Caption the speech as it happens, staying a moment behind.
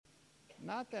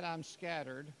Not that I'm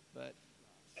scattered, but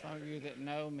some of you that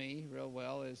know me real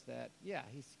well is that, yeah,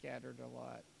 he's scattered a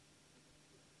lot.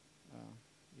 Uh,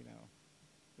 you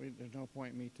know, there's no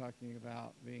point in me talking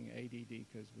about being ADD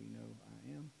because we know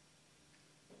I am,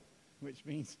 which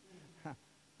means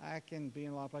I can be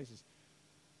in a lot of places.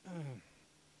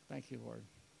 Thank you, Lord.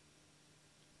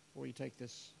 Will you take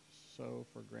this so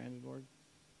for granted, Lord?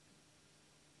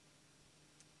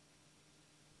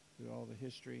 Through all the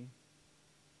history,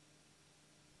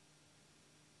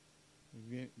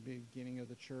 the beginning of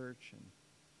the church, and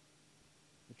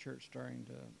the church starting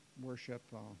to worship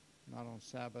not on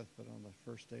Sabbath, but on the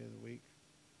first day of the week,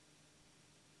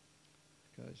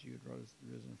 because you had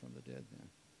risen from the dead then.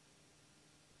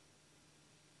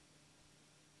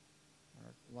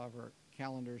 A lot of our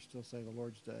calendars still say the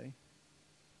Lord's Day.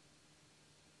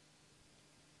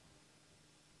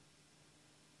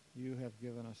 You have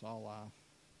given us all life.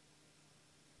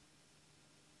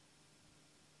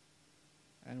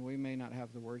 And we may not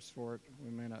have the words for it,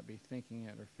 we may not be thinking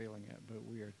it or feeling it, but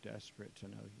we are desperate to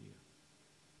know you.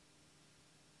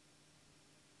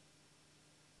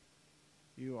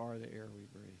 You are the air we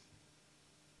breathe.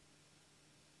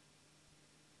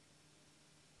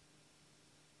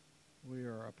 We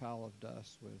are a pile of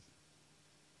dust with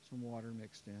some water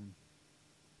mixed in.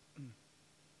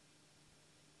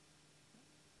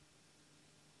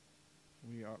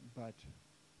 We are, but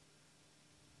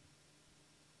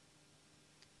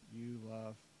you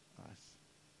love us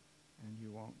and you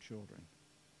want children.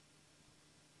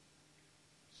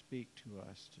 Speak to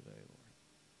us today,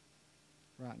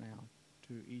 Lord. Right now,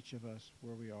 to each of us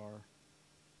where we are,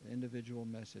 an individual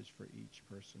message for each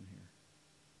person here.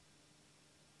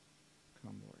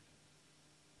 Come, Lord.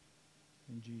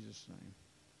 In Jesus' name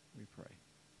we pray.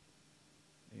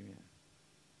 Amen.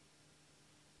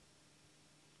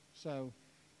 So,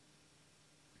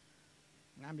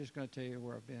 I'm just going to tell you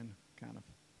where I've been kind of.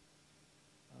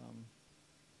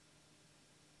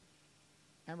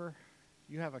 Remember,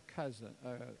 you have a cousin,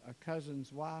 a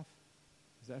cousin's wife.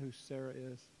 Is that who Sarah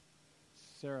is?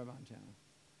 Sarah Montana.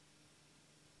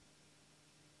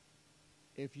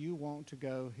 If you want to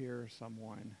go hear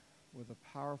someone with a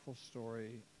powerful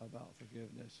story about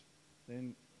forgiveness,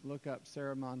 then look up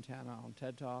Sarah Montana on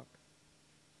TED Talk.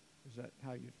 Is that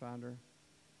how you'd find her?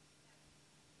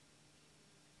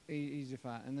 Easy to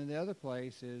find. And then the other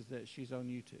place is that she's on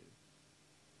YouTube.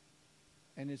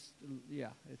 And it's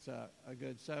a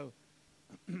good. So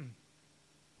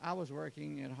I was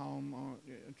working at home,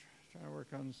 trying to work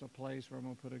on some place where I'm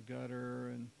going to put a gutter,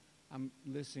 and I'm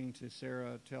listening to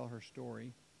Sarah tell her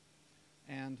story.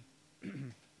 And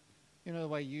you know the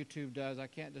way YouTube does, I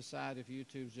can't decide if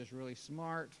YouTube's just really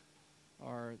smart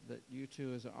or that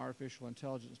YouTube is an artificial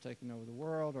intelligence taking over the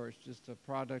world, or it's just a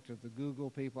product of the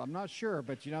Google people. I'm not sure,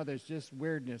 but there's just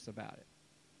weirdness about it.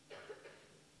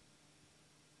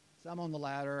 So I'm on the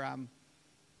ladder.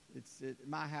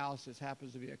 My house just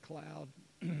happens to be a cloud.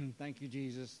 Thank you,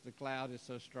 Jesus. The cloud is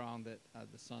so strong that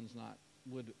the sun's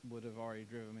would have already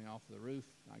driven me off the roof.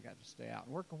 I got to stay out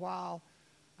and work a while.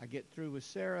 I get through with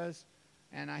Sarah's,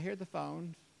 and I hear the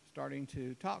phone starting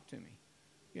to talk to me.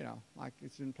 Like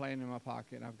it's been playing in my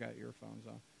pocket, and I've got earphones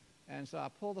on. And so I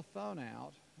pull the phone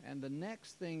out, and the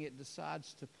next thing it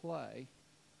decides to play,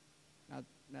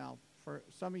 now for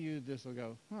some of you this will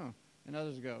go, and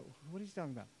others go, what are you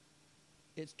talking about?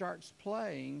 It starts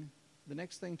playing, the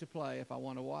next thing to play, if I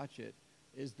want to watch it,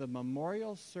 is the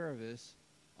memorial service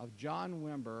of John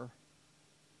Wimber,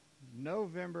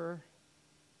 November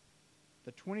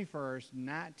the 21st,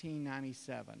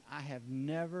 1997. I have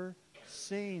never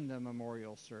seen the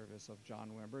memorial service of John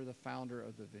Wimber, the founder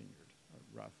of the Vineyard,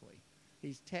 roughly.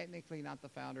 He's technically not the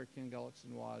founder, Ken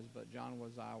Gullickson was, but John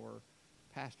was our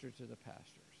pastor to the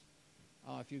pastors.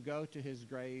 If you go to his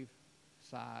grave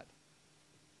site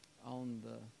on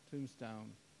the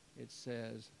tombstone, it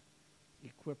says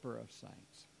Equiper of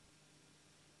Saints.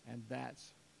 And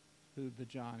that's who the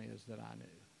John is that I knew.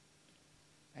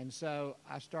 And so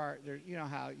I start there. You know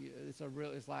how it's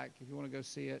like if you want to go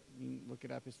see it, you can look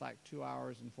it up. It's like 2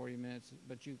 hours and 40 minutes.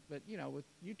 But with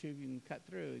YouTube you can cut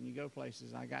through and you go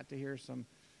places. And I got to hear some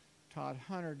Todd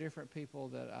Hunter, different people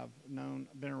that I've known,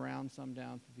 been around some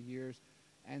down through the years.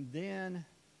 And then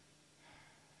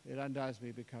it undoes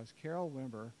me because Carol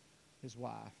Wimber, his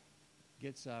wife,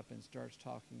 gets up and starts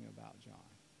talking about John.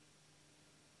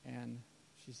 And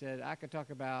she said, I could talk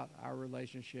about our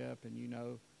relationship,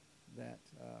 and that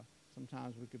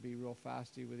sometimes we could be real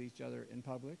feisty with each other in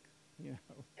public,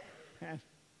 And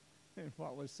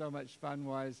what was so much fun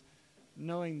was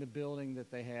knowing the building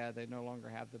that they had. They no longer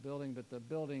have the building, but the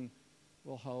building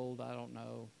will hold,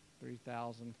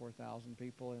 3,000, 4,000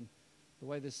 people. the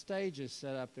way the stage is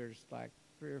set up, there's like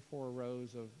 3 or 4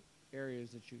 rows of areas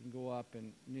that you can go up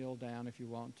and kneel down if you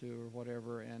want to or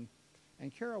whatever. And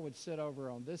Carol would sit over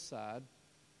on this side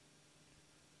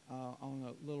on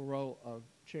a little row of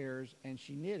chairs, and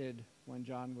she knitted when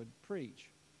John would preach.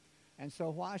 And so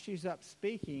while she's up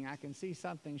speaking, I can see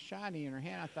something shiny in her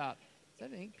hand. I thought, is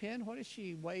that an ink pen? What is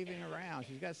she waving around?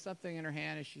 She's got something in her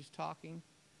hand as she's talking.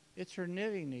 It's her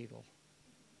knitting needle.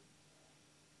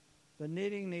 The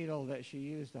knitting needle that she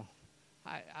used,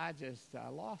 I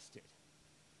lost it.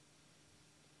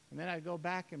 And then I'd go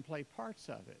back and play parts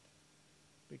of it.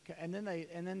 And then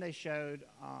they showed,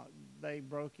 they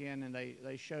broke in and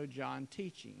they showed John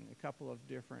teaching, a couple of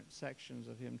different sections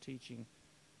of him teaching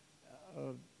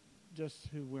just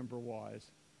who Wimber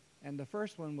was. And the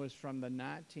first one was from the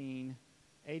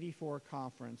 1984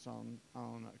 conference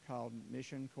called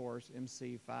Mission Course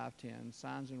MC 510,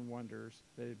 Signs and Wonders,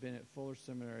 that had been at Fuller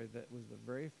Seminary. That was the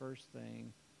very first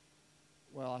thing.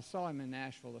 Well, I saw him in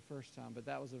Nashville the first time, but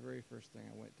that was the very first thing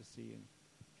I went to see in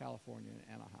California and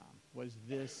Anaheim, was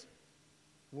this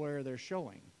where they're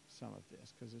showing some of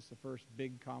this, because it's the first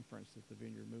big conference that the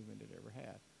Vineyard Movement had ever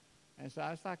had. And so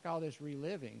it's like all this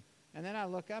reliving. And then I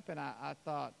look up and I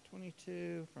thought,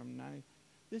 22 from 90,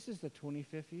 this is the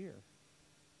 25th year.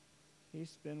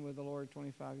 He's been with the Lord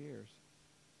 25 years.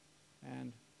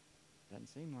 And it doesn't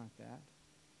seem like that.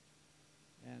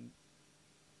 And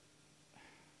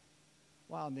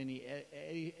wow, and then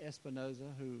Eddie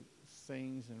Espinoza, who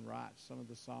sings and writes some of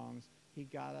the songs, he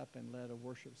got up and led a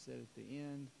worship set at the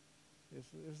end. It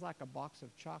was like a box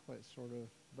of chocolates, sort of,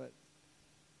 but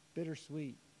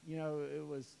bittersweet. You know, it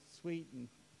was sweet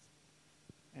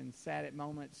and sad at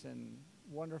moments and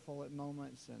wonderful at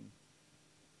moments. And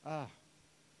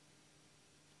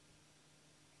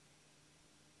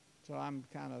so I'm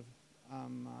kind of,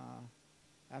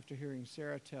 after hearing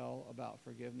Sarah tell about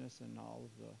forgiveness and all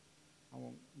of the, I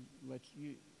won't let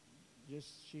you,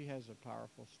 she has a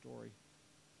powerful story.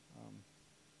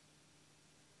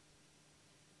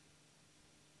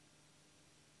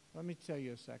 Let me tell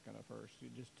you a second of hers,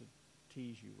 just to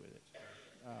tease you with it.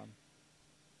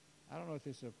 I don't know if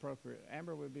this is appropriate.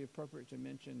 Amber, would it be appropriate to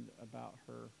mention about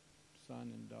her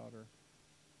son and daughter,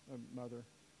 mother?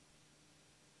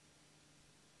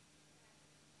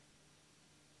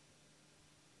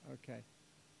 Okay.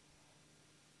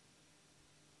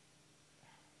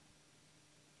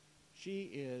 She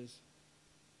is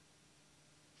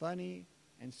funny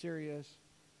and serious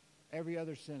every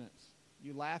other sentence.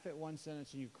 You laugh at one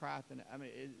sentence and you cry at the next. I mean,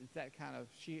 it's that kind of,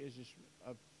 she is just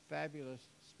a fabulous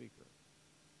speaker.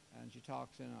 And she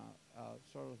talks in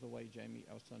sort of the way Jamie,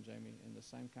 I was telling Jamie, in the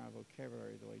same kind of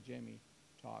vocabulary, the way Jamie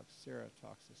talks. Sarah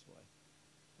talks this way.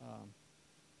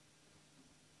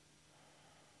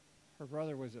 Her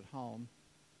brother was at home,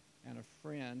 and a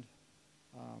friend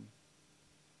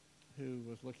who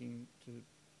was looking to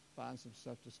find some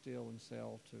stuff to steal and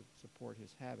sell to support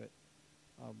his habit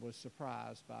was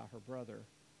surprised by her brother.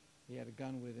 He had a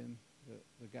gun with him,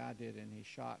 the guy did, and he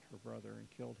shot her brother and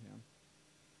killed him.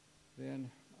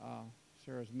 Then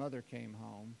Sarah's mother came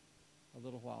home a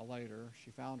little while later.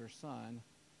 She found her son.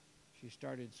 She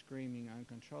started screaming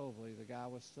uncontrollably. The guy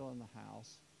was still in the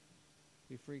house.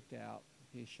 He freaked out.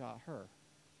 He shot her.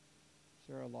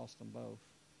 Sarah lost them both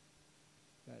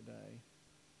that day.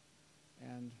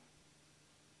 And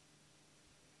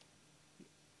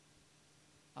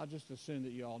I'll just assume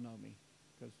that you all know me,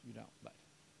 because you don't. But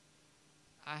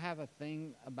I have a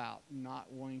thing about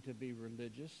not wanting to be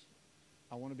religious.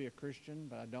 I want to be a Christian,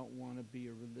 but I don't want to be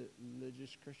a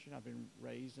religious Christian. I've been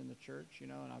raised in the church, you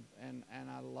know, and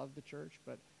I love the church,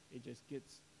 but it just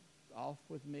gets off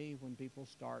with me when people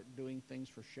start doing things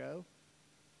for show.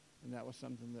 And that was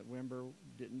something that Wimber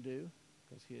didn't do,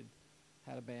 because he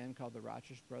had a band called the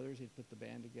Righteous Brothers. He'd put the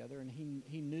band together, and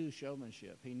he knew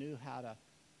showmanship. He knew how to,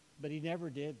 but he never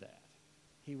did that.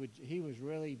 He was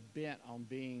really bent on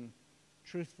being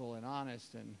truthful and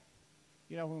honest. And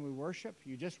you know, when we worship,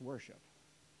 you just worship.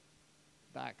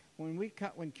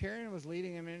 When Karen was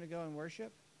leading a minute ago in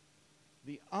worship,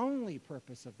 the only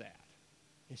purpose of that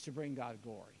is to bring God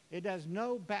glory. It does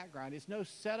no background. It's no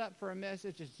setup for a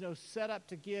message. It's no setup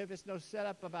to give. It's no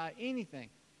setup about anything.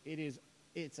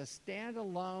 It's a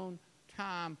standalone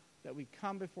time that we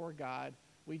come before God.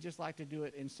 We just like to do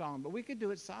it in song, but we could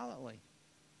do it silently.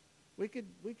 We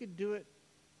could do it,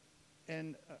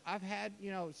 and I've had,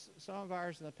 you know, some of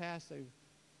ours in the past.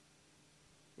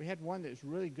 We had one that was a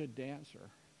really good dancer,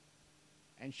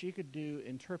 and she could do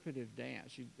interpretive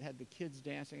dance. She had the kids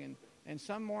dancing, and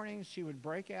some mornings she would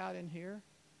break out in here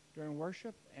during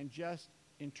worship and just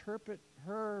interpret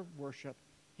her worship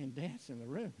and dance in the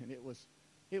room. And it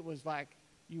was like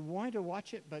you wanted to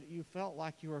watch it, but you felt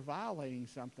like you were violating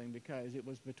something because it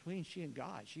was between she and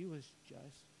God.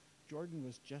 Jordan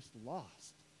was just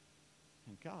lost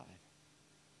in God.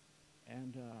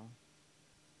 And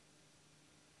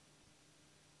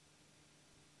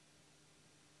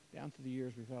down through the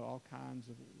years, we've had all kinds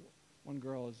of... One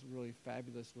girl is really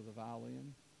fabulous with a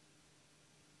violin.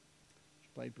 She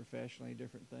played professionally,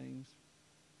 different things.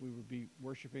 We would be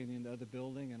worshiping in the other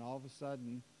building, and all of a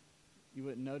sudden, you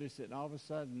wouldn't notice it, and all of a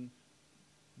sudden,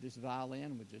 this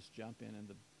violin would just jump in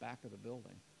the back of the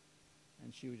building,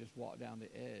 and she would just walk down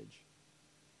the edge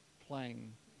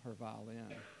playing her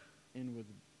violin in with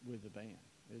the band.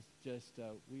 It's just,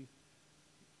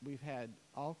 we've had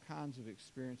all kinds of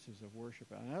experiences of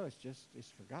worship. I know it's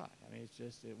for God. I mean,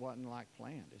 it wasn't like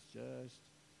planned. You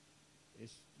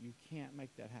can't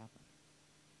make that happen.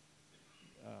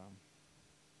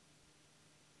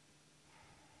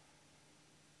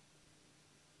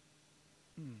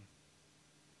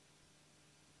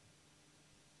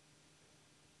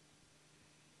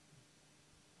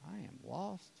 I am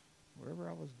lost wherever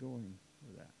I was going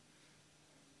with that.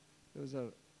 There was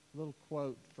a little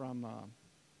quote from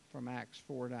Acts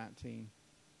 4:19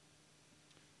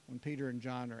 when Peter and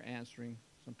John are answering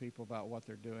some people about what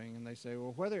they're doing, and they say,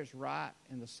 well, whether it's right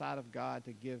in the sight of God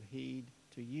to give heed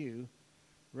to you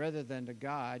rather than to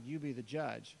God, you be the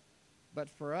judge. But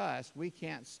for us, we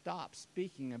can't stop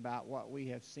speaking about what we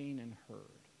have seen and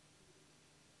heard.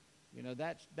 You know,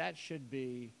 that should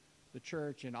be the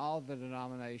church in all the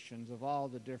denominations of all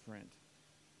the different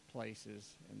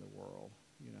places in the world,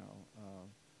 you know,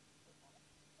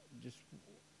 just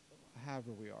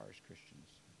however we are as Christians.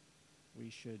 We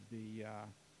should be,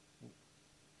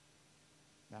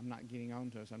 I'm not getting on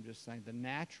to us, I'm just saying the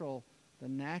natural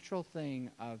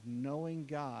thing of knowing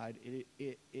God,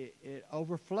 it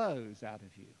overflows out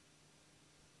of you.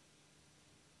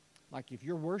 Like if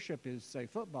your worship is, say,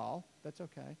 football, that's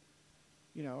okay,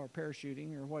 you know, or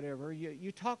parachuting or whatever.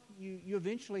 You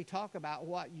eventually talk about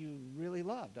what you really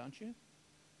love, don't you?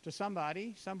 To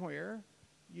somebody, somewhere,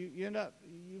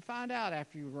 you find out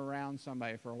after you're around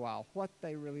somebody for a while what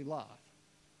they really love,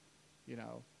 you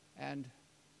know. And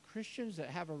Christians that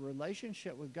have a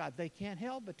relationship with God, they can't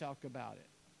help but talk about it.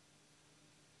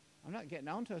 I'm not getting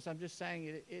on to us. I'm just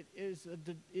saying it is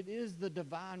the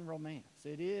divine romance.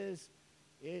 It is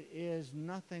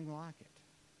nothing like it.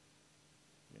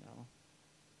 You know.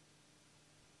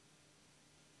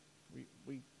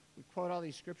 We quote all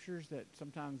these scriptures that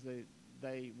sometimes we've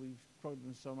quoted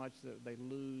them so much that they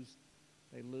lose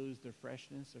their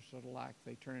freshness. They're sort of like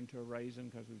they turn into a raisin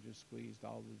because we've just squeezed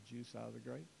all the juice out of the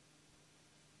grape.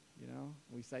 You know,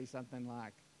 we say something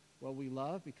like, well, we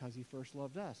love because he first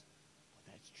loved us. Well,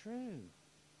 that's true.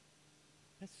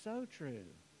 That's so true.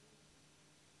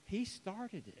 He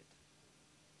started it.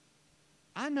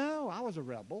 I know I was a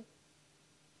rebel.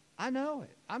 I know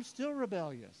it. I'm still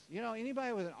rebellious. You know,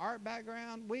 anybody with an art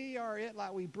background, we are it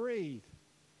like we breathe.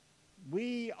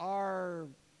 We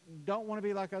don't want to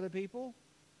be like other people.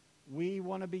 We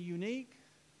want to be unique.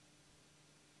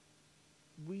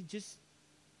 We just,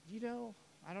 you know,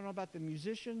 I don't know about the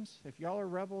musicians, if y'all are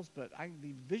rebels, but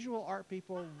the visual art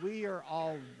people,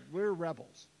 we're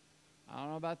rebels. I don't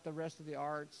know about the rest of the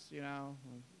arts, you know,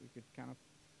 we could kind of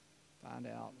find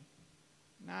out.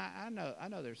 Now, I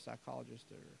know there's psychologists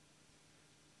that are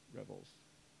rebels.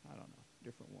 I don't know,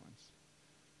 different ones.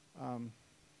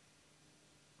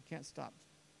 We can't stop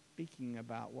speaking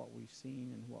about what we've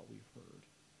seen and what we've heard.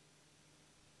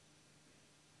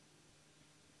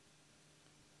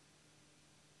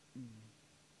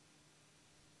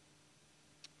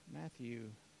 Matthew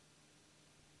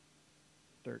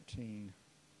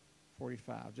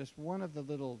 13:45. Just one of the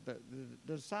the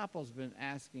disciples have been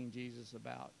asking Jesus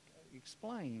about,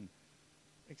 explain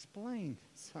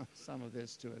some of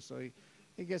this to us. So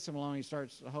he gets them along. He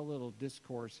starts a whole little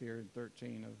discourse here in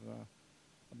 13 of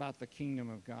about the kingdom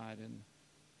of God. And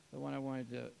the one I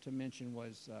wanted to mention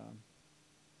was,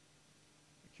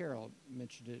 Carol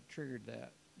mentioned it, triggered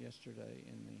that yesterday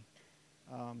in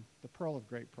the pearl of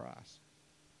great price.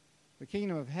 The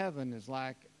kingdom of heaven is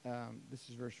like, this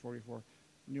is verse 44,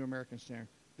 New American Standard.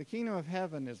 The kingdom of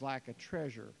heaven is like a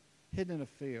treasure hidden in a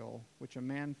field, which a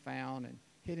man found and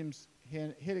hid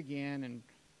again, and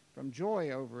from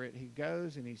joy over it, he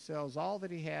goes and he sells all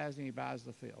that he has and he buys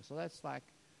the field. So that's like,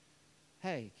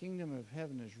 hey, kingdom of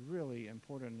heaven is really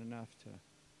important enough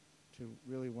to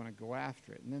really want to go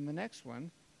after it. And then the next one,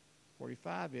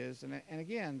 45 is, and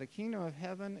again, the kingdom of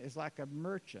heaven is like a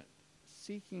merchant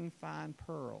seeking fine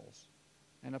pearls.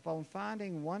 And upon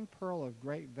finding one pearl of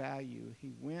great value,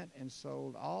 he went and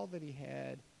sold all that he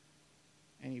had,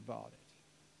 and he bought it.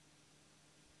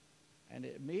 And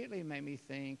it immediately made me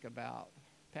think about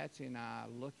Patsy and I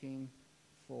looking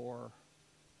for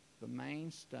the main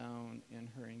stone in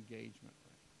her engagement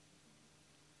ring.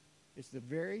 It's the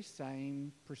very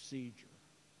same procedure.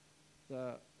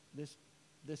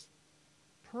 This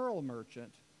pearl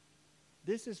merchant,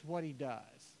 this is what he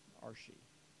does, or she.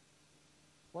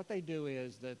 What they do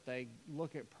is that they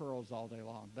look at pearls all day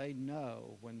long. They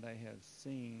know when they have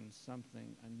seen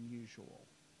something unusual,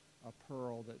 a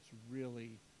pearl that's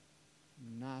really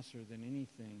nicer than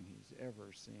anything he's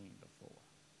ever seen before.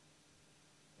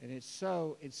 And it's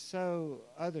so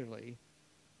otherly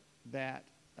that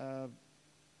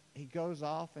he goes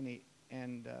off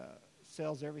and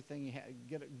sells everything he had,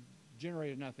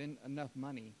 generate enough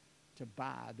money to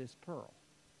buy this pearl.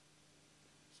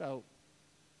 So,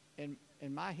 in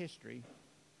my history,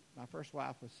 my first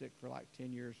wife was sick for like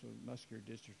 10 years with muscular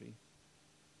dystrophy.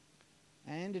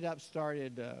 I ended up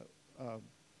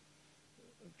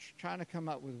trying to come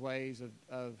up with ways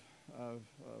of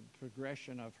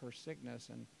progression of her sickness,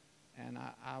 and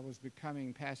I was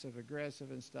becoming passive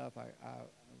aggressive and stuff.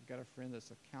 I've got a friend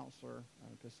that's a counselor,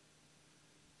 an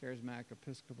charismatic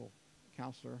Episcopal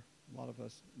counselor. A lot of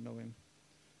us know him,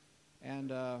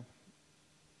 and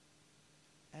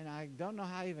I don't know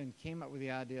how I even came up with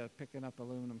the idea of picking up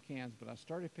aluminum cans, but I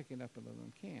started picking up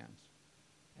aluminum cans.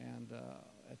 And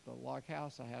at the log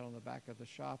house I had on the back of the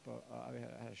shop, I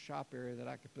had a shop area that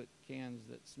I could put cans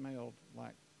that smelled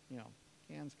like,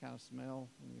 cans kind of smell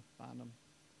when you find them.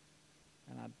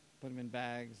 And I'd put them in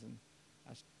bags, and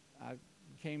I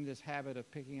became this habit of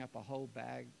picking up a whole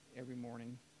bag every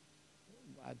morning.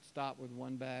 I'd stop with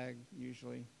one bag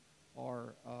usually,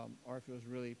 or if it was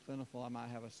really plentiful, I might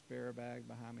have a spare bag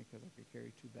behind me because I could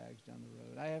carry 2 bags down the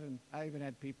road. I even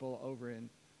had people over in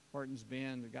Hortons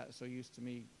Bend that got so used to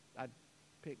me, I'd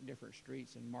pick different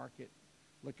streets and mark it,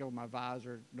 look over my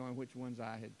visor, knowing which ones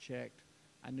I had checked.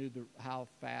 I knew how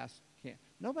fast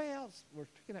nobody else was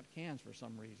picking up cans for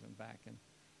some reason back in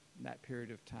that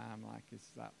period of time, like it's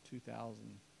about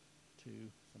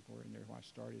 2002, somewhere in there when I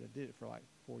started. I did it for like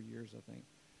 4 years, I think.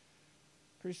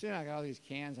 Pretty soon I got all these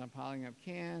cans. I'm piling up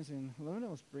cans, and Luna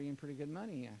was bringing pretty good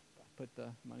money. I put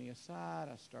the money aside.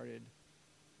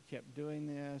 Kept doing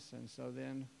this, and so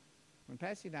then when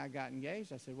Patsy and I got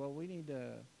engaged, I said, well, we need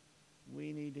to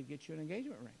get you an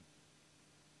engagement ring.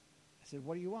 I said,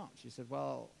 what do you want? She said,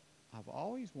 well, I've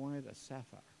always wanted a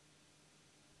sapphire.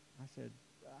 I said,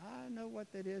 I know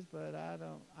what that is, but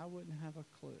I wouldn't have a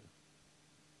clue.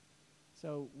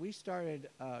 So we started,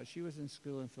 she was in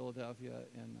school in Philadelphia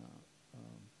in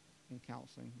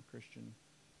counseling, a Christian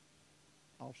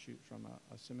offshoot from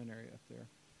a seminary up there.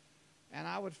 And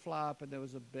I would fly up, and there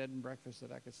was a bed and breakfast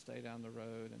that I could stay down the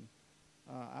road, and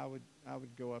I would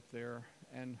go up there.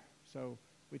 And so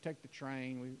we take the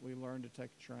train. We learned to take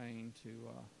a train to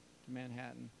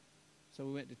Manhattan. So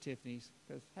we went to Tiffany's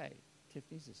because, hey,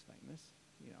 Tiffany's is famous.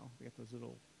 We got those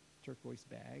little turquoise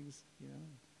bags,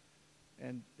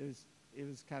 And it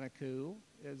was kind of cool.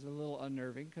 It was a little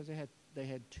unnerving because they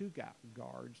had 2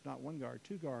 guards, not one guard,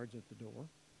 2 guards at the door.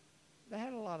 They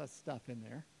had a lot of stuff in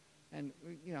there. And,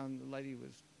 and the lady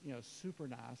was, super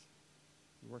nice.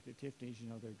 You work at Tiffany's,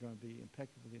 they're going to be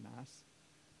impeccably nice.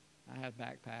 I had a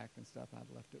backpack and stuff.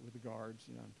 I'd left it with the guards,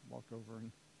 walk over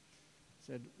and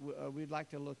said, we'd like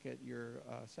to look at your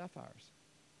sapphires.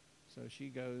 So she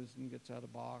goes and gets out a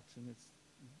box, and it's,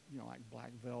 like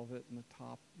black velvet in the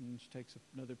top, and she takes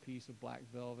another piece of black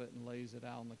velvet and lays it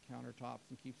out on the countertops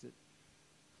and keeps it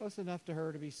close enough to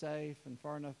her to be safe and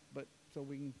far enough, but so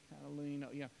we can kind of lean,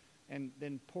 and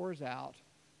then pours out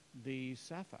these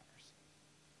sapphires.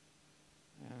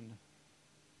 And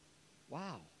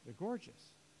wow, they're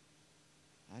gorgeous.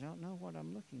 I don't know what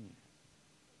I'm looking at.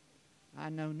 I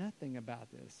know nothing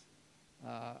about this.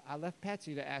 I left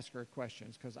Patsy to ask her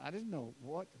questions because I didn't know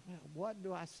what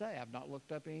do I say. I've not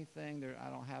looked up anything. I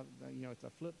don't have, it's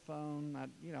a flip phone. I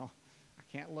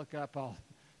can't look up all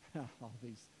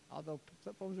these. Although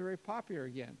flip phones are very popular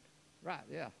again. Right?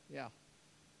 Yeah.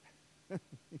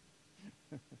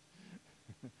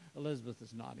 Elizabeth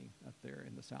is nodding up there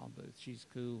in the sound booth. She's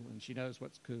cool, and she knows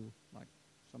what's cool, like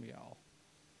some of y'all.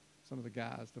 Some of the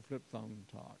guys, the flip phone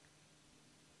talk.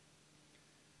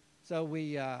 So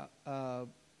we're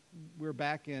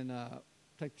back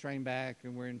take the train back,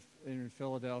 and we're in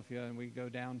Philadelphia, and we go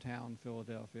downtown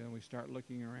Philadelphia, and we start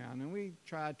looking around, and we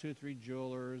tried 2 or 3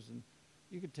 jewelers, and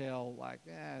you could tell, like,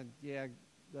 you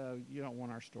don't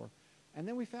want our store. And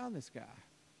then we found this guy,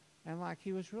 and like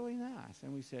he was really nice,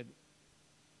 and we said,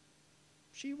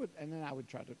 she would, and then I would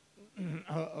try to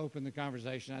open the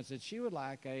conversation. I said she would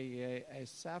like a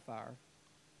sapphire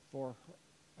for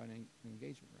an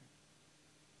engagement ring.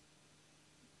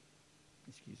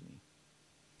 Excuse me.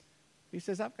 He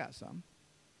says, I've got some.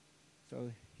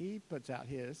 So he puts out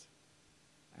his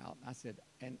out. I said,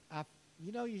 and I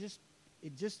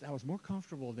was more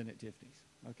comfortable than at Tiffany's.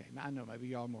 Okay, I know maybe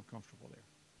y'all are more comfortable there.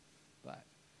 But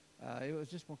it was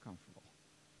just more comfortable.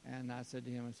 And I said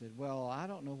to him, well, I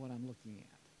don't know what I'm looking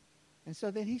at. And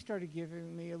so then he started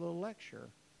giving me a little lecture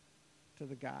to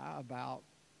the guy about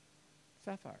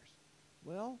sapphires.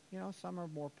 Well, some are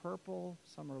more purple,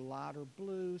 some are lighter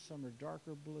blue, some are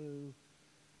darker blue.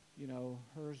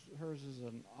 Hers is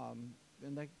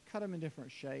and they cut them in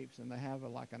different shapes, and they have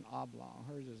like an oblong.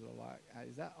 Hers is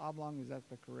is that oblong? Is that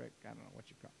the correct? I don't know what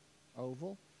you call it.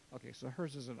 Oval. Okay, so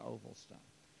hers is an oval stone.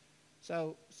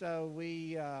 So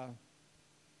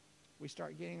we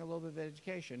start getting a little bit of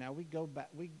education. Now we go back.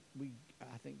 We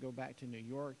I think go back to New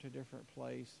York, to a different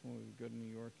place when we would go to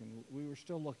New York, and we were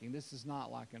still looking. This is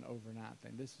not like an overnight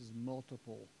thing. This is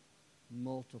multiple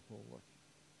looking.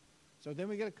 So then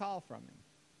we get a call from him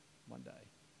one day.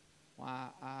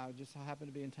 Well, I just happened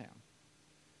to be in town,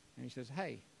 and he says,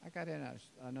 "Hey, I got in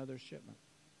another shipment."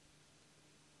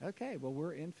 Okay, well,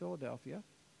 we're in Philadelphia.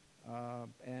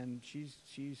 And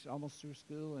she's almost through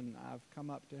school, and I've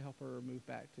come up to help her move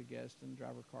back to Guest and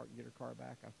drive her car, get her car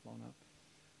back. I've flown up.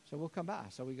 So we'll come by.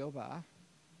 So we go by,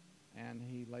 and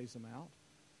he lays them out.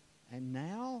 And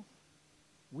now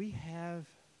we have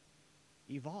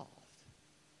evolved.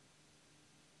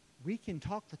 We can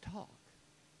talk the talk.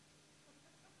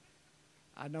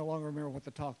 I no longer remember what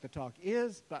the talk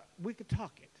is, but we could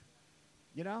talk it.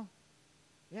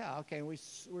 Yeah, okay,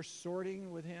 we're sorting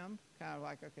with him, kind of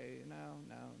like, okay, no,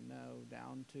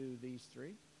 down to these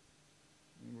three.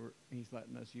 And he's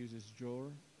letting us use his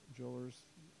jeweler's,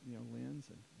 lens,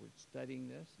 and we're studying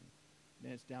this. And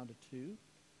then it's down to 2.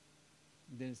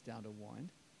 And then it's down to 1.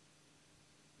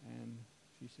 And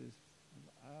she says,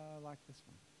 I like this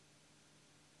one.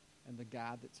 And the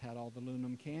guy that's had all the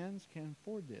aluminum cans can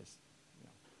afford this.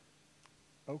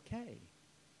 Okay.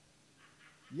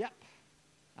 Yep.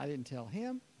 I didn't tell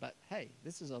him, but hey,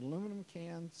 this is an aluminum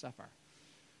can sapphire.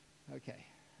 Okay.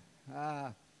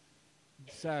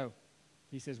 So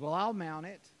he says, well, I'll mount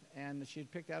it. And she had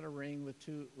picked out a ring with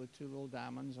two little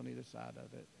diamonds on either side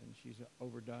of it. And she's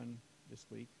overdone this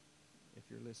week. If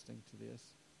you're listening to this,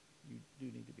 you do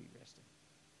need to be resting.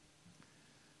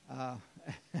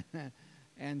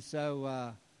 And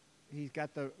so he's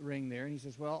got the ring there. And he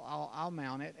says, well, I'll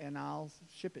mount it and I'll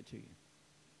ship it to you.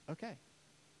 Okay.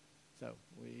 So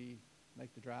we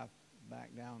make the drive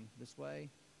back down this way.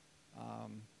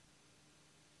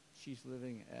 She's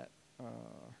living at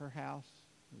her house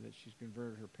that she's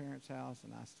converted her parents' house,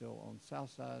 and I still own South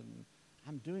Side. And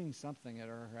I'm doing something at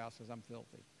her house because I'm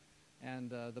filthy. And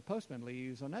the postman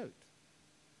leaves a note.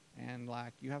 And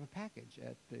like, you have a package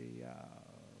at the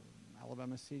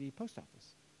Alabama City Post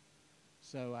Office.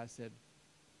 So I said,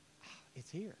 it's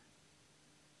here.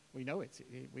 We know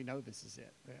this is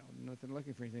it. Nothing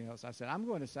looking for anything else. I said, I'm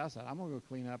going to Southside. I'm going to go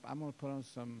clean up. I'm going to put on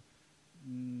some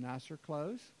nicer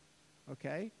clothes,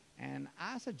 okay? And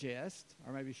I suggest,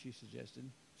 or maybe she suggested,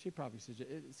 she probably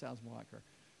suggested, it sounds more like her.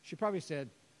 She probably said,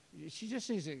 she just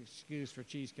needs an excuse for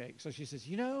cheesecake. So she says,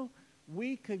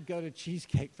 we could go to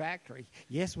Cheesecake Factory.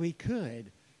 Yes, we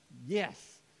could.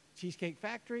 Yes, Cheesecake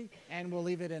Factory, and we'll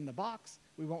leave it in the box.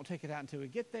 We won't take it out until we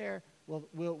get there.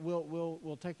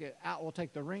 We'll take it out. We'll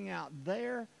take the ring out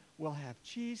there. We'll have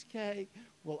cheesecake.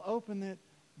 We'll open it.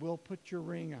 We'll put your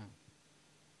ring on.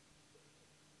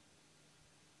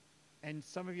 And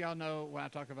some of y'all know when I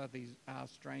talk about how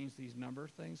strange these number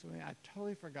things. I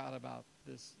totally forgot about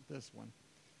this one.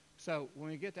 So when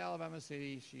we get to Alabama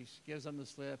City, she gives him the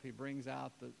slip. He brings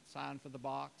out the sign for the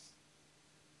box.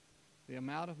 The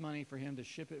amount of money for him to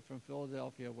ship it from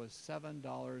Philadelphia was $7.17.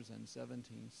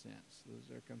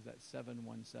 There comes that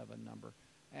 717 number.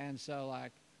 And so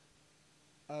like,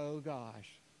 oh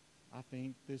gosh, I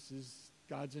think this is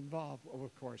God's involved. Well,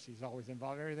 of course, he's always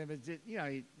involved in everything. But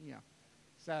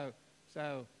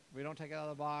So we don't take it out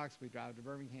of the box. We drive to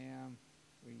Birmingham.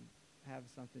 We have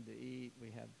something to eat.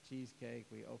 We have cheesecake.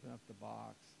 We open up the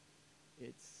box.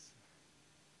 It's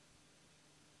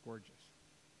gorgeous.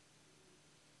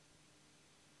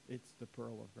 It's the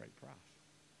pearl of great price.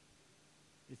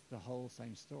 It's the whole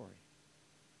same story.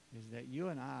 Is that you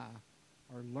and I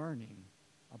are learning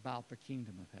about the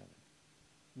kingdom of heaven.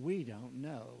 We don't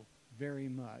know very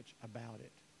much about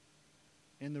it.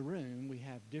 In the room, we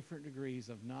have different degrees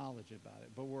of knowledge about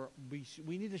it, but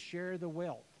we need to share the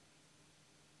wealth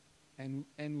and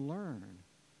learn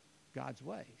God's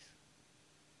ways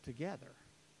together.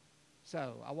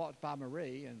 So I walked by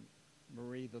Marie, and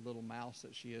Marie, the little mouse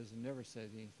that she is and never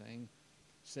says anything,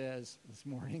 says this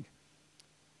morning,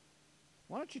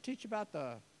 why don't you teach about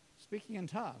the speaking in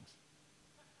tongues?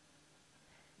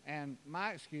 And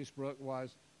my excuse, Brooke,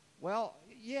 was, well,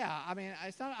 yeah, I mean,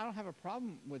 it's not. I don't have a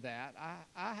problem with that.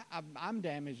 I'm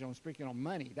damaged on speaking on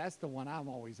money. That's the one I'm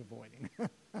always avoiding.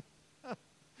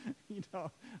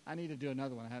 I need to do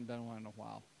another one. I haven't done one in a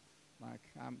while. Like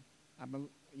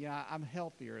I'm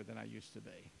healthier than I used to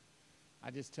be.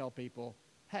 I just tell people,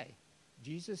 hey,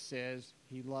 Jesus says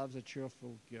he loves a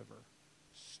cheerful giver.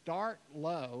 Start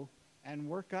low and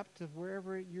work up to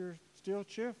wherever you're still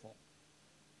cheerful.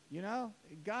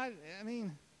 God, I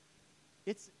mean,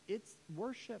 it's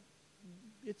worship.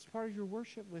 It's part of your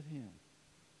worship with him.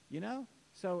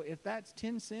 So if that's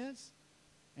 10 cents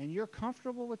and you're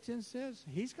comfortable with 10 cents,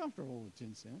 he's comfortable with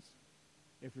 10 cents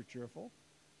if you're cheerful.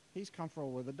 He's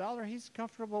comfortable with $1. He's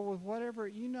comfortable with whatever,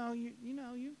 you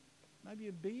might be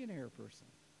a billionaire person.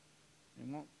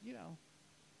 And won't,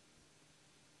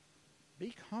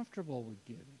 be comfortable with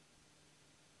giving.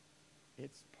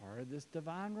 It's part of this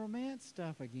divine romance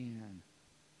stuff again.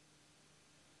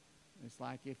 It's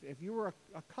like if you were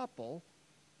a couple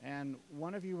and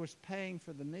one of you was paying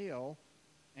for the meal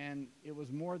and it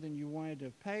was more than you wanted to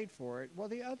have paid for it, well,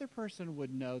 the other person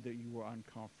would know that you were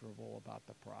uncomfortable about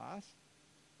the price.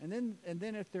 And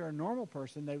then if they're a normal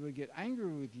person, they would get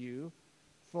angry with you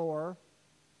for,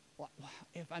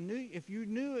 if you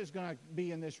knew it was going to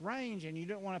be in this range and you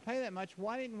didn't want to pay that much,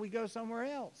 why didn't we go somewhere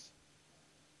else?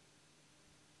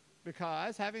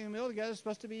 Because having a meal together is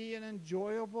supposed to be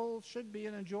should be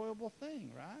an enjoyable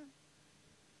thing, right?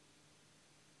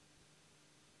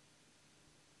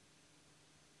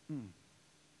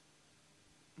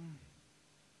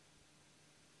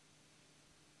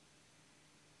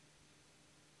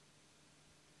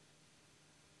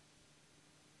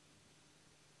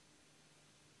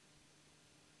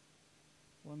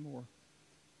 One more.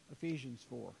 Ephesians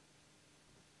 4.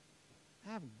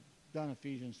 I've done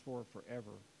Ephesians 4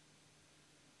 forever.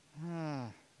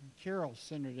 Carol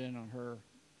centered in on her.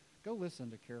 Go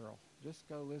listen to Carol. Just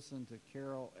go listen to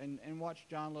Carol and watch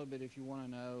John a little bit if you want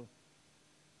to know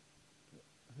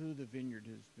who the vineyard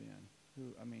has been.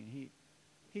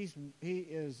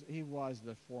 He was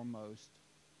the foremost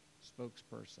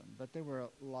spokesperson, but there were a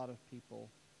lot of people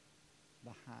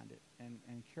behind it.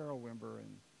 And Carol Wimber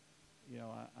and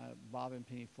Bob and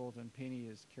Penny Fulton. Penny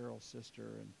is Carol's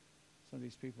sister, and some of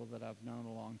these people that I've known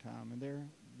a long time, and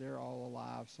they're all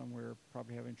alive somewhere,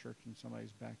 probably having church in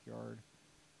somebody's backyard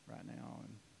right now.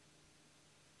 And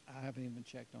I haven't even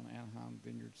checked on Anaheim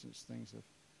Vineyard since things have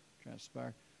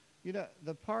transpired.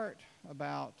 The part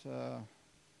about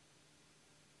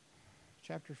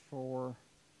chapter 4,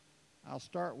 I'll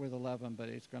start with 11, but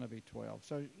it's going to be 12.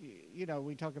 So,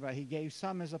 we talk about he gave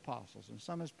some as apostles and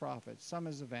some as prophets, some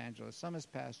as evangelists, some as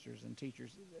pastors and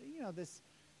teachers.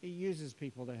 He uses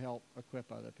people to help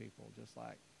equip other people, just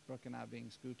like Brooke and I being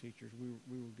school teachers.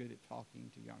 We were good at talking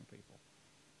to young people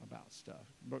about stuff.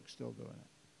 Brooke's still doing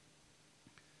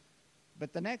it.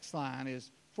 But the next line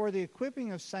is, for the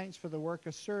equipping of saints for the work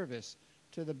of service,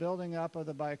 to the building up of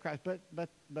the body of Christ.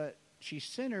 But she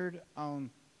centered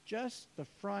on just the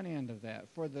front end of that,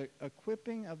 for the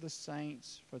equipping of the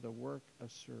saints for the work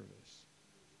of service.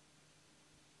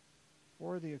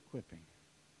 For the equipping.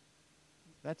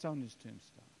 That's on his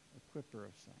tombstone, equipper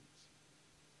of saints.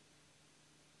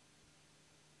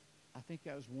 I think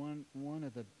that was one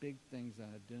of the big things I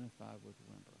identified with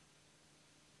Wimber.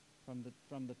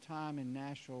 From the time in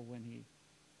Nashville when he,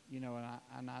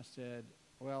 and I said,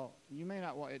 well, you may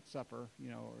not want at supper,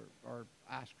 or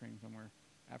ice cream somewhere,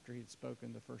 after he'd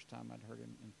spoken the first time I'd heard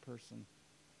him in person.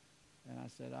 And I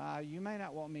said, you may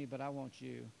not want me, but I want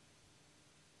you.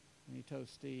 And he told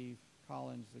Steve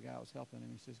Collins, the guy who was helping him,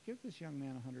 he says, give this young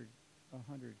man 100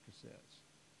 cassettes.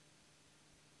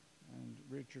 And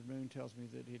Richard Moon tells me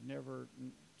that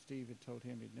Steve had told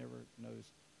him he'd never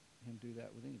noticed him do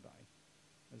that with anybody.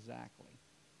 Exactly.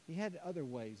 He had other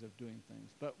ways of doing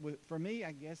things. But for me,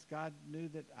 I guess God knew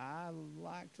that I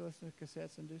like to listen to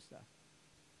cassettes and do stuff.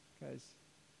 Because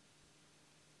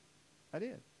I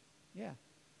did. Yeah.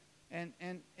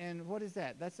 And what is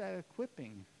that? That's that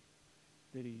equipping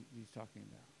that he's talking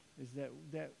about. Is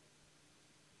that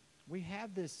we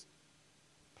have this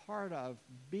part of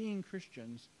being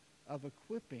Christians of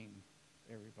equipping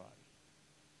everybody.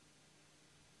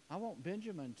 I want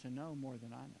Benjamin to know more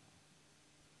than I know.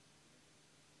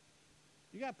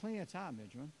 You got plenty of time,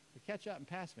 Benjamin, to catch up and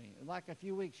pass me. In like a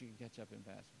few weeks, you can catch up and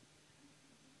pass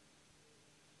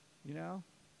me.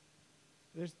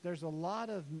 There's a lot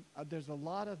of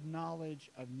knowledge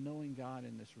of knowing God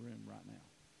in this room right now.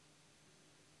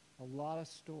 A lot of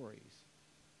stories.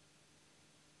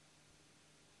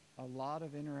 A lot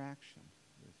of interaction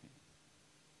with him.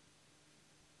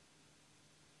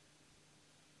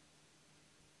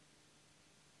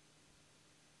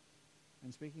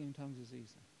 And speaking in tongues is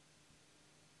easy.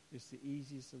 It's the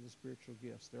easiest of the spiritual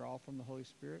gifts. They're all from the Holy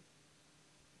Spirit,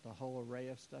 the whole array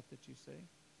of stuff that you see.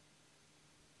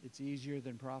 It's easier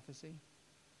than prophecy.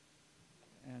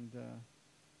 And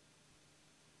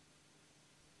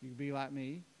you could be like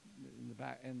me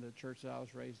in the church that I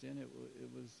was raised in. It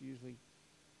was usually,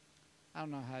 I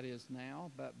don't know how it is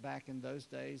now, but back in those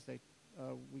days,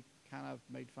 we kind of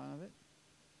made fun of it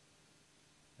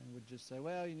and would just say,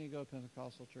 well, you need to go to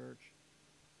Pentecostal church,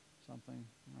 something.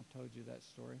 I've told you that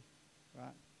story,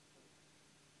 right?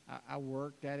 I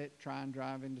worked at it, trying to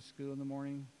drive into school in the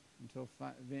morning until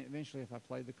eventually, if I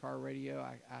played the car radio,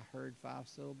 I heard 5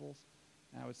 syllables,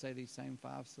 and I would say these same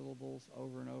 5 syllables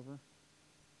over and over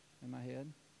in my head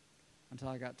until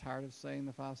I got tired of saying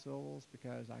the 5 syllables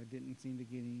because I didn't seem to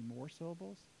get any more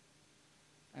syllables.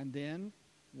 And then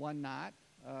one night,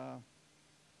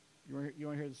 you want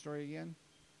to hear the story again?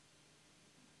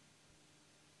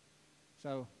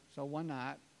 So one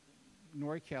night,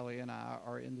 Nori Kelly and I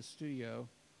are in the studio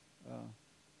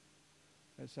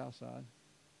at Southside,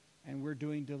 and we're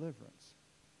doing deliverance.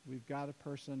 We've got a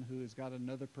person who has got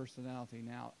another personality.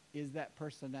 Now, is that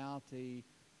personality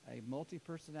a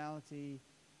multi-personality?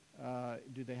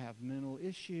 Do they have mental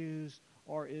issues?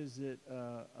 Or is it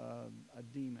a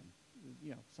demon?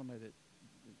 You know, somebody that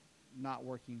not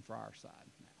working for our side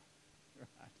now.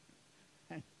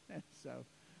 Right? And so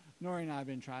Nori and I have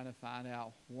been trying to find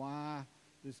out why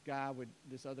this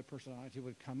other personality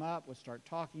would come up, would start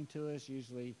talking to us.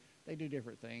 Usually they do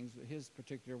different things. His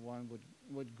particular one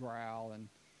would growl and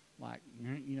like,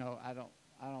 you know,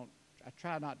 I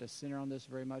try not to center on this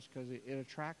very much because it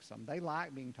attracts them. They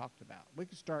like being talked about. We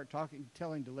could start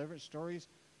telling deliverance stories,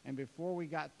 and before we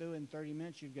got through in 30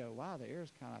 minutes, you'd go, wow, the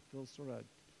air's kind of feels sort of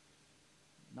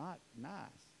not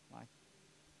nice. Like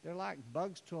they're like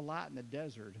bugs to a light in the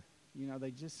desert. You know,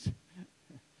 they just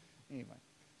anyway.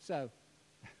 So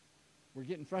we're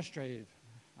getting frustrated.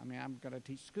 I mean, I'm going to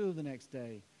teach school the next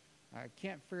day. I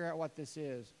can't figure out what this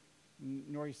is.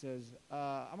 Nori says,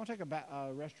 I'm going to take a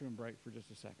restroom break for just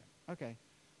a second. Okay.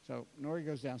 So Nori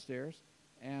goes downstairs,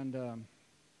 and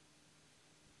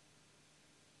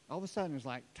all of a sudden it's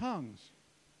like, tongues.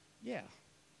 Yeah,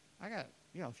 I got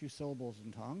a few syllables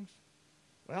in tongues.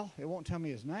 Well, it won't tell me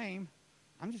his name.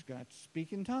 I'm just going to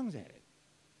speak in tongues at it.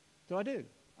 So I do.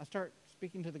 I start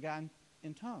speaking to the guy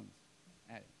in tongues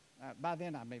at it. By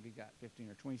then I maybe got 15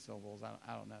 or 20 syllables.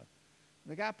 I don't know.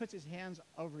 The guy puts his hands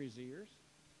over his ears.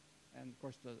 And, of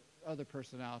course, the other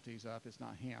personality's up. It's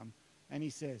not him. And he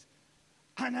says,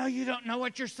 I know you don't know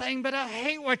what you're saying, but I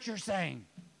hate what you're saying.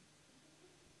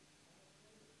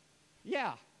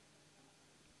 Yeah.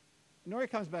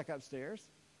 Nori comes back upstairs,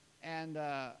 and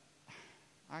I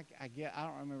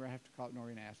don't remember. I have to call up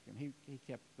Nori and ask him. He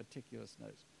kept meticulous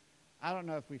notes. I don't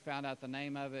know if we found out the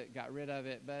name of it, got rid of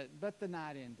it, but the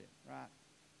night ended,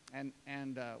 right?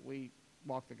 And we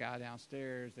walked the guy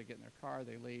downstairs. They get in their car.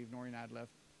 They leave. Nori and I had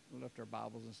left our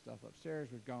Bibles and stuff upstairs.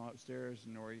 We've gone upstairs,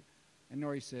 and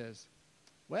Nori says,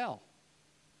 well,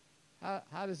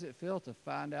 how does it feel to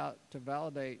find out, to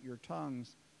validate your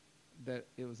tongues that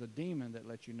it was a demon that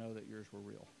let you know that yours were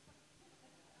real?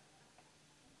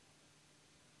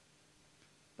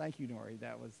 Thank you, Nori.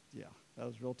 That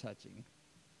was real touching.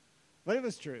 But it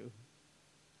was true.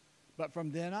 But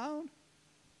from then on,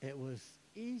 it was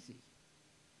easy.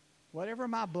 Whatever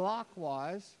my block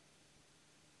was,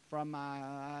 from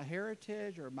my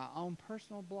heritage or my own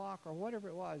personal block or whatever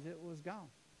it was gone.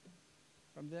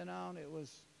 From then on, it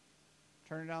was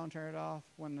turn it on, turn it off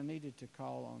when I needed to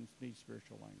call on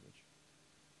spiritual language.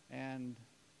 And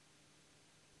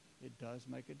it does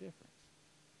make a difference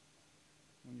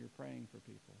when you're praying for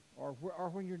people or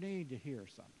when you need to hear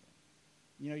something.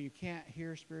 You know, you can't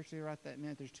hear spiritually right that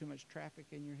minute. There's too much traffic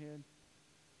in your head.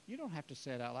 You don't have to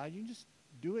say it out loud. You can just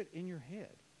do it in your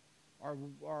head.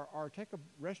 Or take a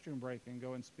restroom break and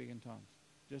go and speak in tongues.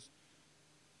 Just,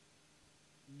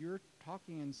 you're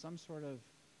talking in some sort of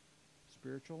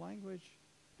spiritual language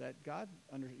that God,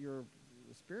 the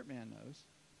spirit man knows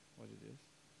what it is.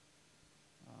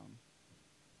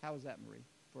 How is that, Marie?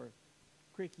 For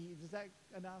quickie, is that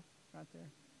enough right there?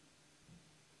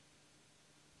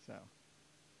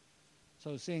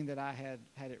 So seeing that I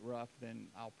had it rough, then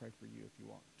I'll pray for you if you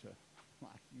want to.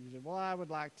 Like you said, well, I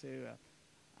would like to.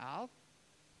 I'll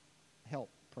help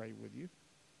pray with you.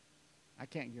 I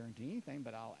can't guarantee anything,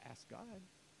 but I'll ask God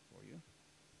for you.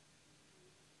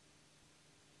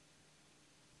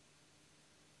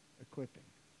 Equipping.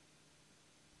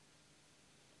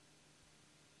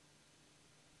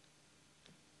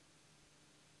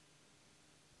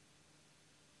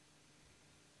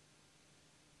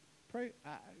 Pray.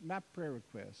 My prayer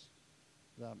request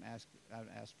that I'd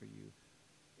ask for you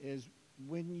is,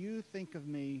 when you think of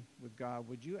me with God,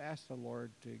 would you ask the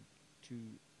Lord to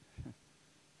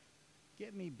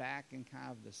get me back in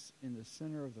kind of in the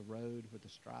center of the road where the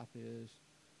stripe is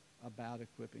about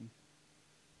equipping?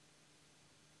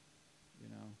 You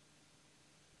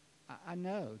know, I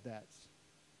know that's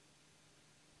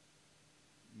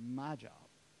my job,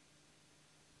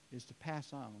 is to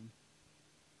pass on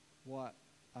what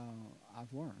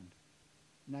I've learned.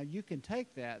 Now, you can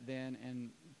take that then and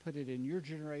put it in your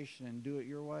generation and do it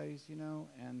your ways, you know,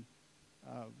 and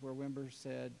where Wimber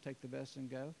said, take the best and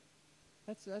go.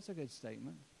 That's a good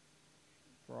statement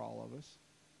for all of us.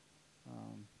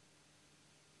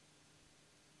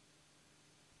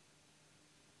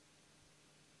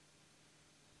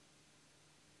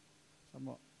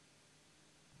 So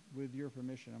with your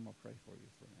permission, I'm going to pray for you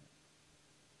for a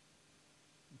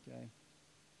minute. Okay?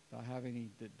 Do I have any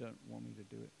that don't want me to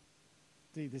do it?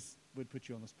 See, this would put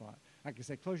you on the spot. I could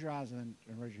say, close your eyes and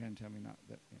raise your hand and tell me not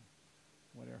that, you know,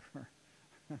 whatever.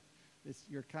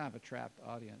 You're kind of a trapped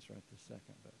audience right this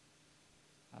second, but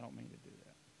I don't mean to do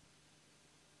that.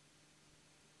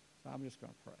 So I'm just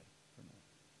going to pray for a minute.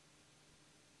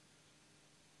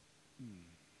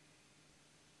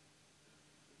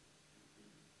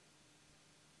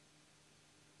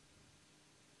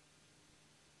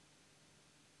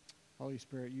 Holy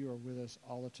Spirit, you are with us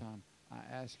all the time. I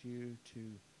ask you to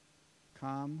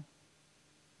come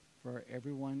for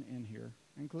everyone in here,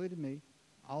 including me,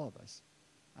 all of us.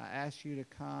 I ask you to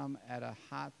come at a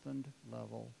heightened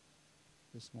level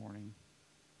this morning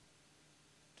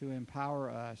to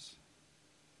empower us,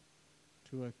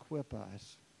 to equip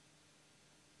us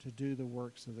to do the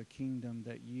works of the kingdom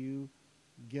that you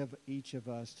give each of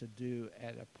us to do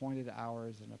at appointed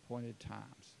hours and appointed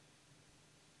times.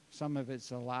 Some of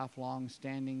it's a lifelong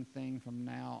standing thing from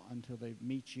now until they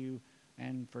meet you.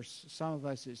 And for some of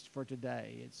us, it's for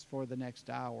today. It's for the next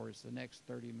hours, the next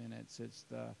 30 minutes. It's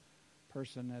the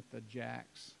person at the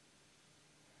Jack's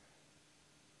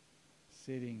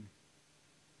sitting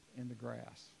in the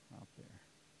grass out there.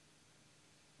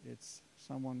 It's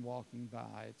someone walking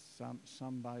by. It's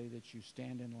somebody that you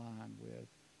stand in line with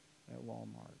at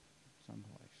Walmart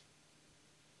someplace.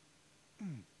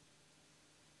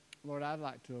 Lord, I'd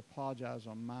like to apologize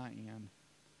on my end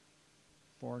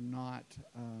for not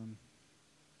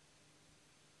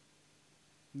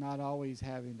always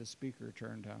having the speaker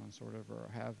turned on, sort of, or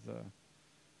have the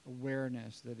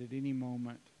awareness that at any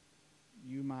moment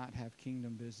you might have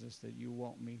kingdom business that you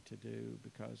want me to do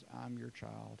because I'm your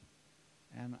child.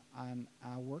 And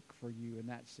I work for you in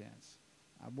that sense.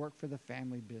 I work for the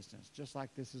family business, just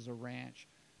like this is a ranch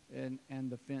and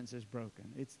the fence is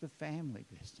broken. It's the family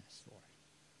business, Lord.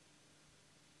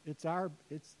 It's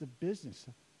the business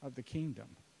of the kingdom.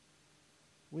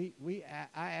 I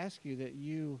ask you that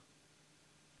you,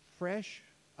 fresh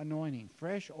anointing,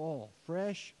 fresh oil,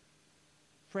 freshness,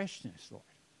 Lord,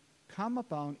 come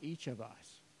upon each of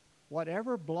us.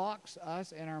 Whatever blocks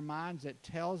us in our minds that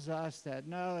tells us that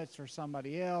no, it's for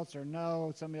somebody else, or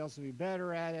no, somebody else will be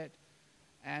better at it.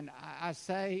 And I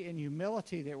say in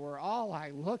humility that we're all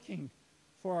like looking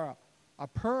for a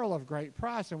pearl of great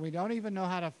price, and we don't even know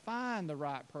how to find the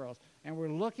right pearls. And we're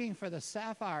looking for the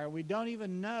sapphire. We don't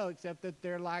even know, except that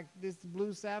they're like this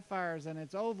blue sapphires and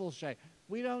it's oval shaped.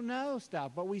 We don't know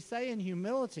stuff, but we say in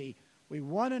humility, we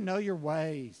want to know your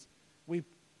ways.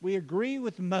 We agree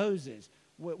with Moses.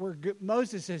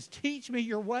 Moses says, teach me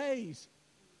your ways.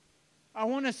 I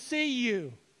want to see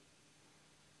you.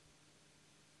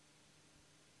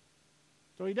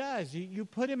 So he does. You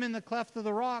put him in the cleft of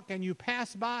the rock and you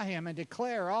pass by him and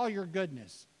declare all your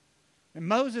goodness. And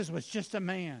Moses was just a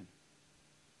man.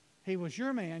 He was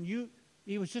your man.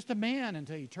 He was just a man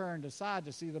until he turned aside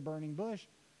to see the burning bush.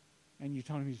 And you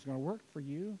told him he's going to work for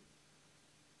you.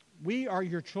 We are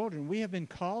your children. We have been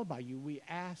called by you. We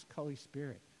ask, Holy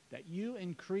Spirit, that you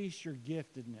increase your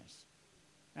giftedness.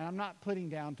 And I'm not putting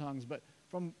down tongues, but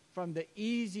from the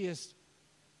easiest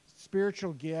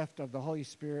spiritual gift of the Holy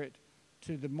Spirit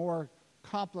to the more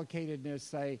complicatedness,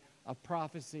 say, of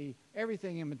prophecy,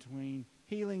 everything in between,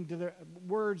 healing,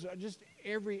 words, just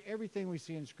everything we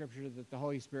see in Scripture that the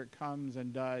Holy Spirit comes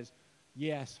and does.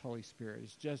 Yes, Holy Spirit,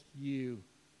 it's just you,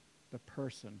 the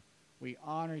person. We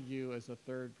honor you as the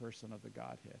third person of the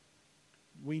Godhead.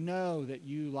 We know that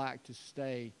you like to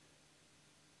stay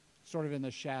sort of in the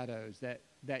shadows,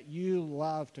 that you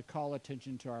love to call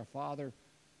attention to our Father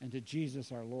and to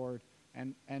Jesus our Lord.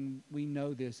 And we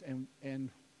know this, and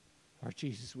Lord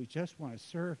Jesus, we just want to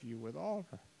serve you with all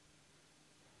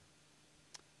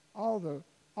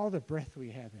the breath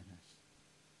we have in us.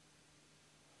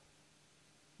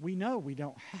 We know we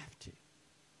don't have to.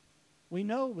 We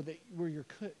know that we're your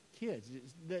kids,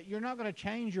 that you're not going to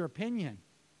change your opinion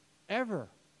ever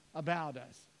about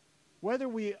us. Whether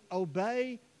we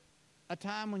obey a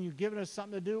time when you've given us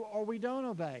something to do or we don't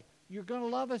obey, you're going to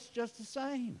love us just the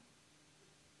same.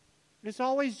 It's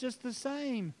always just the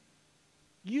same.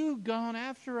 You've gone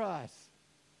after us.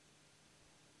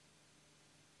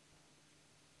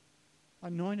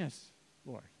 Anoint us,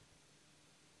 Lord.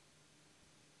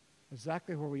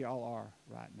 Exactly where we all are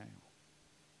right now.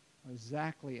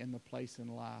 Exactly in the place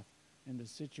in life, in the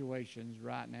situations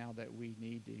right now that we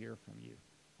need to hear from you.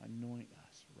 Anoint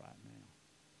us right now.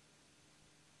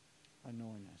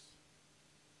 Anoint us.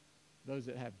 Those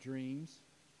that have dreams,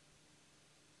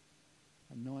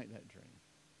 anoint that dream.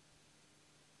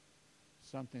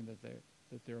 Something that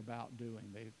they're about doing.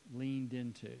 They've leaned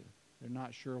into. They're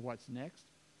not sure what's next.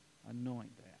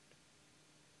 Anoint that.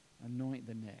 Anoint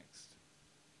the next.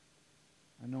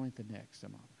 Anoint the next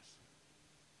among us.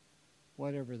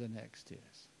 Whatever the next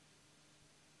is.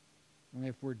 And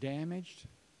if we're damaged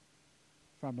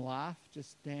from life,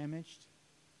 just damaged,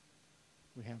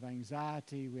 we have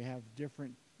anxiety, we have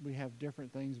different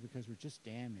things because we're just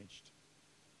damaged.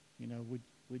 You know,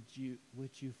 would you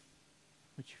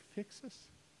fix us?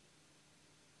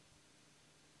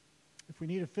 If we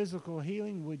need a physical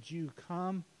healing, would you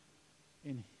come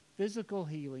in physical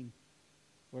healing,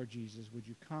 Lord Jesus? Would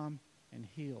you come and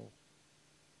heal?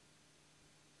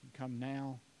 You can come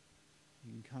now.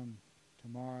 You can come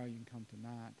tomorrow. You can come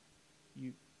tonight.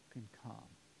 You can come.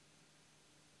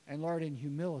 And Lord, in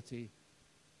humility,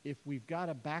 if we've got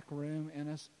a back room in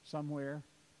us somewhere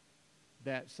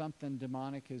that something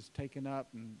demonic has taken up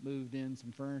and moved in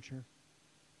some furniture,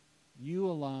 you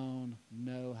alone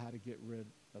know how to get rid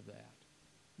of that.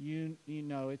 You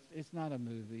know, it's not a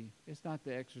movie. It's not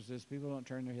The Exorcist. People don't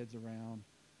turn their heads around.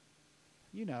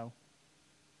 You know,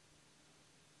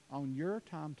 on your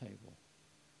timetable,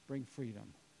 bring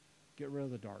freedom. Get rid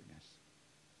of the darkness.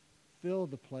 Fill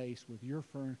the place with your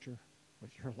furniture,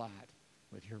 with your light,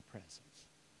 with your presence.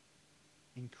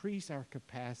 Increase our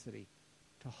capacity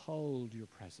to hold your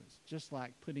presence. Just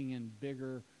like putting in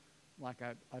bigger, like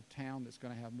a town that's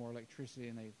going to have more electricity,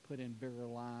 and they put in bigger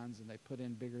lines and they put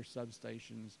in bigger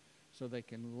substations so they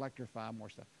can electrify more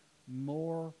stuff.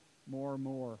 More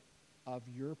of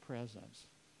your presence.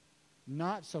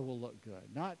 Not so we'll look good.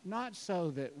 Not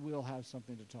so that we'll have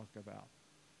something to talk about.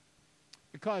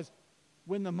 Because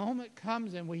when the moment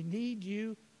comes and we need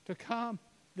you to come,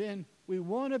 then we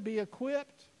want to be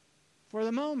equipped for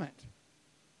the moment.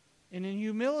 And in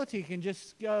humility can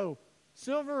just go,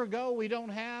 silver or gold we don't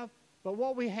have, but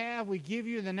what we have, we give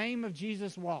you in the name of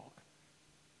Jesus, walk.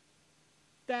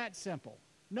 That simple.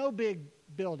 No big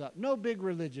build-up. No big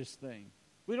religious thing.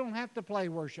 We don't have to play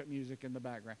worship music in the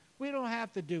background. We don't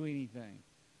have to do anything.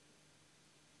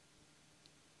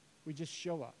 We just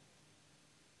show up.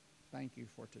 Thank you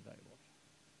for today, Lord.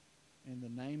 In the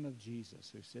name of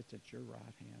Jesus, who sits at your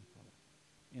right hand, Father.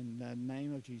 In the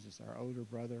name of Jesus, our older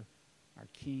brother, our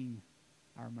King,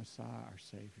 our Messiah, our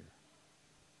Savior,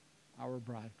 our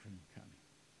bridegroom coming.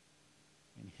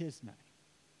 In his name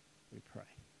we pray.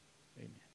 Amen.